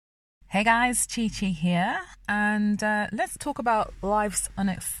Hey guys, Chi Chi here, and let's talk about life's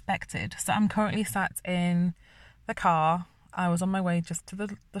unexpected. So I'm currently sat in the car. I was on my way just to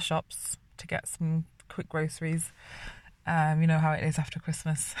the shops to get some quick groceries. You know how it is after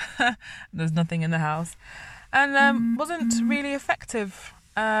Christmas. There's nothing in the house. And wasn't really effective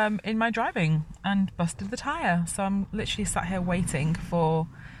in my driving and busted the tyre. So I'm literally sat here waiting for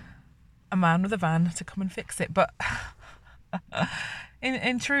a man with a van to come and fix it. But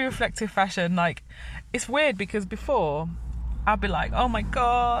in true reflective fashion, like, it's weird because before I'd be like, oh my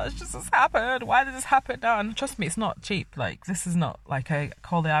gosh, this has happened, why did this happen now? And trust me, it's not cheap. Like, this is not like a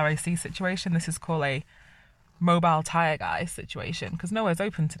call the RAC situation. This is called a mobile tyre guy situation, because nowhere's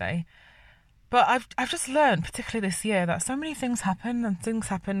open today. But I've just learned, particularly this year, that so many things happen, and things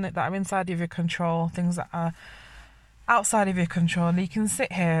happen that are inside of your control, things that are outside of your control, and you can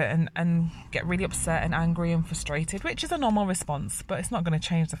sit here and get really upset and angry and frustrated, which is a normal response, but it's not going to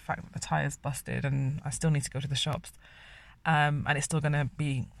change the fact that the tyre's busted and I still need to go to the shops, and it's still going to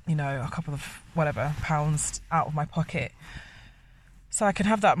be, you know, a couple of whatever pounds out of my pocket. So I can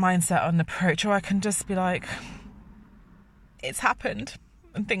have that mindset and approach, or I can just be like, it's happened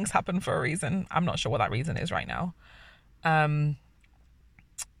and things happen for a reason. I'm not sure what that reason is right now,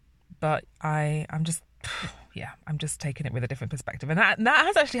 but I'm just taking it with a different perspective. And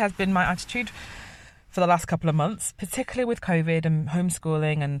that has been my attitude for the last couple of months, particularly with COVID and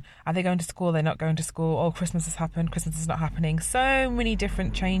homeschooling, and are they going to school, they're not going to school, oh, Christmas has happened, Christmas is not happening, so many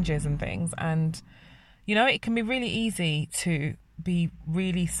different changes and things. And, you know, it can be really easy to be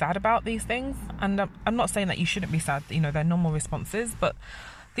really sad about these things. And I'm not saying that you shouldn't be sad, you know, they're normal responses, but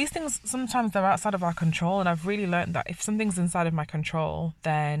these things, sometimes they're outside of our control. And I've really learned that if something's inside of my control,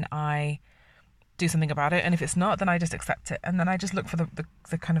 then I do something about it, and if it's not, then I just accept it, and then I just look for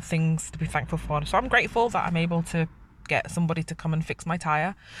the kind of things to be thankful for. So I'm grateful that I'm able to get somebody to come and fix my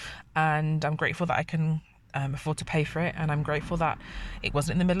tyre, and I'm grateful that I can afford to pay for it, and I'm grateful that it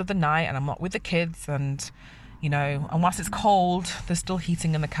wasn't in the middle of the night and I'm not with the kids, and, you know, and whilst it's cold, there's still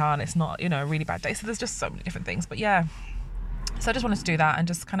heating in the car and it's not, you know, a really bad day. So there's just so many different things. But yeah, so I just wanted to do that and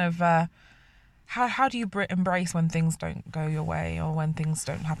just kind of how do you embrace when things don't go your way, or when things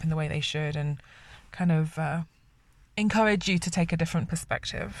don't happen the way they should, and kind of encourage you to take a different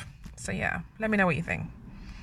perspective. So yeah, let me know what you think.